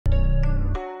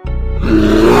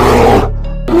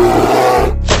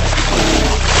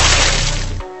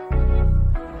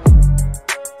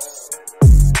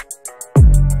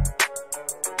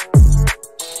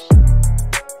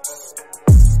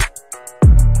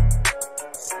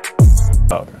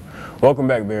Welcome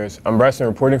back, Bears. I'm Bryson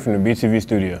reporting from the BTV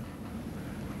studio.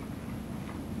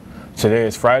 Today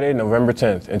is Friday, November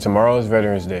 10th, and tomorrow is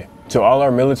Veterans Day. To all our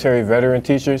military veteran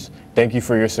teachers, thank you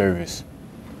for your service.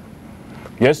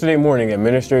 Yesterday morning,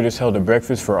 administrators held a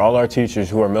breakfast for all our teachers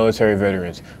who are military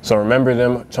veterans, so remember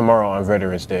them tomorrow on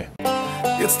Veterans Day.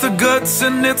 It's the guts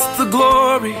and it's the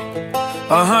glory,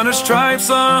 100 stripes,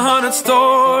 100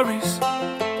 stories.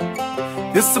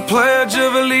 It's the Pledge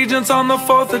of Allegiance on the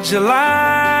 4th of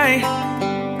July.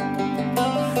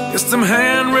 It's them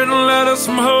handwritten letters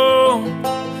from home.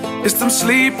 It's them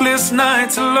sleepless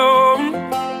nights alone.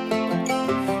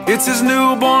 It's his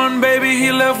newborn baby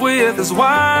he left with his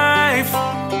wife.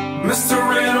 Mr.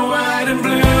 Red, White, and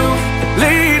Blue,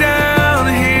 lay down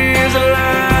his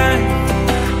life.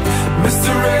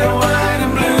 Mr. Red, White,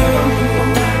 and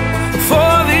Blue,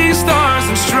 for these stars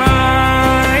and stripes.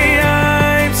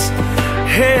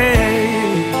 Hey.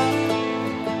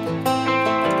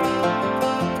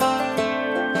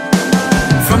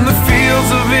 From the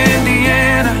fields of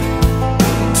Indiana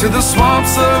to the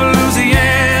swamps of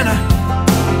Louisiana,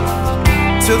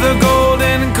 to the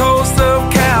golden coast of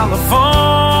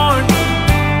California,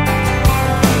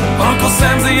 Uncle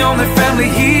Sam's the only family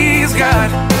he's got.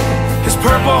 His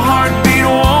purple heartbeat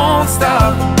won't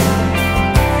stop,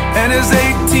 and his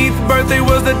 18th birthday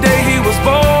was the day he was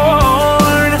born.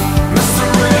 Mr.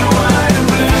 Red, White, and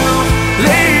Blue,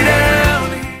 lay down.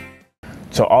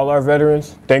 To all our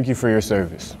veterans, thank you for your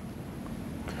service.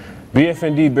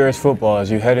 BFND Bears football as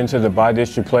you head into the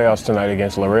bi-district playoffs tonight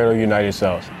against Laredo United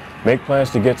South. Make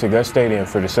plans to get to Gus Stadium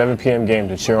for the 7 p.m. game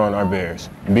to cheer on our Bears.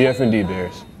 BFND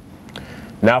Bears.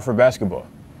 Now for basketball.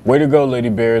 Way to go, Lady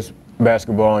Bears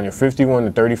basketball, on your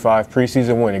 51-35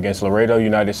 preseason win against Laredo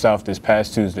United South this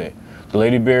past Tuesday. The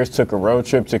Lady Bears took a road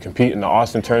trip to compete in the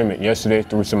Austin tournament yesterday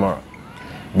through tomorrow.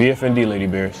 BFND Lady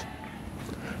Bears.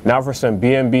 Now for some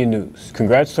BNB news.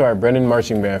 Congrats to our Brennan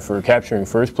Marching Band for capturing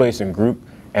first place in group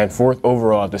and 4th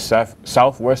overall at the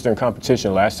Southwestern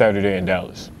competition last Saturday in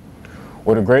Dallas.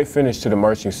 What a great finish to the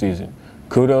marching season.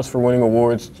 Kudos for winning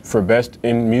awards for Best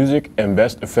in Music and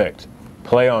Best Effect.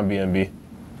 Play on, BNB.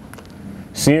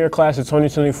 Senior class of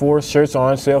 2024 shirts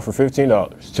are on sale for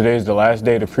 $15. Today is the last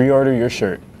day to pre-order your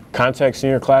shirt. Contact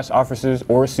senior class officers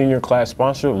or senior class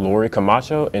sponsor Lori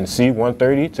Camacho in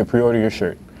C130 to pre-order your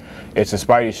shirt. It's a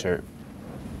Spidey shirt.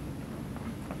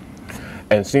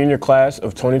 And senior class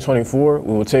of 2024,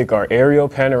 we will take our aerial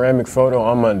panoramic photo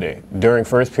on Monday during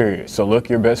first period, so look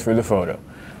your best for the photo.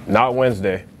 Not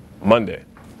Wednesday, Monday.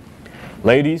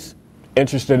 Ladies,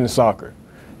 interested in soccer?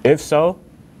 If so,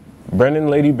 Brennan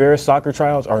Lady Bears soccer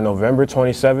tryouts are November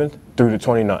 27th through the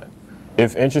 29th.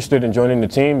 If interested in joining the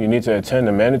team, you need to attend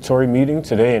a mandatory meeting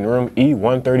today in room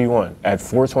E131 at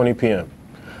 4:20 p.m.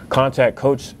 Contact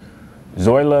Coach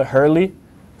Zoila Hurley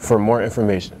for more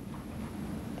information.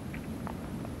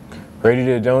 Ready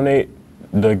to donate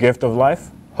the gift of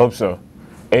life? Hope so.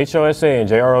 HOSA and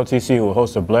JROTC will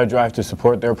host a blood drive to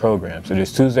support their programs. It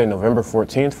is Tuesday, November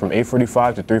 14th from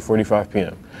 8:45 to 3:45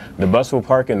 p.m. The bus will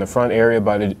park in the front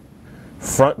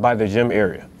by the gym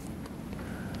area.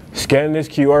 Scan this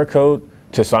QR code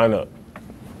to sign up.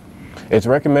 It's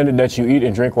recommended that you eat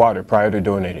and drink water prior to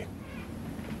donating.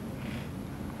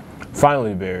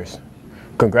 Finally, Bears.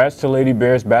 Congrats to Lady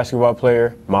Bears basketball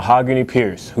player Mahogany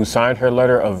Pierce, who signed her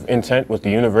letter of intent with the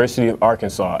University of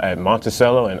Arkansas at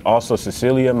Monticello, and also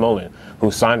Cecilia Mullen, who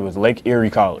signed with Lake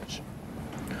Erie College.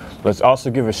 Let's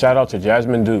also give a shout out to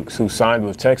Jasmine Dukes, who signed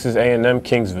with Texas A&M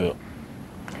Kingsville,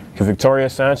 Victoria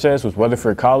Sanchez with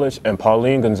Weatherford College, and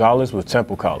Pauline Gonzalez with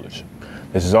Temple College.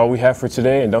 This is all we have for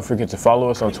today, and don't forget to follow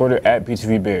us on Twitter at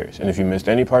BTV Bears. And if you missed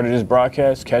any part of this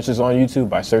broadcast, catch us on YouTube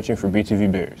by searching for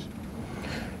BTV Bears.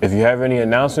 If you have any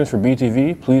announcements for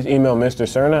BTV, please email Mr.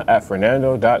 Cerna at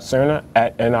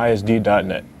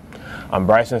fernando.cerna@nisd.net. I'm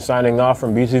Bryson signing off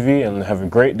from BTV, and have a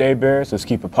great day, Bears. Let's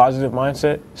keep a positive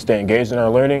mindset, stay engaged in our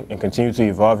learning, and continue to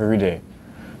evolve every day.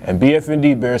 And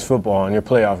BFND Bears football on your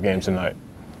playoff game tonight.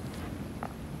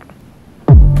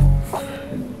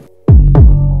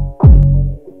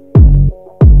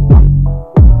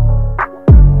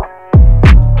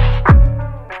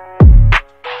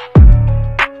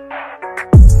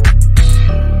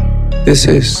 This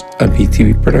is a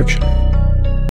BTV production.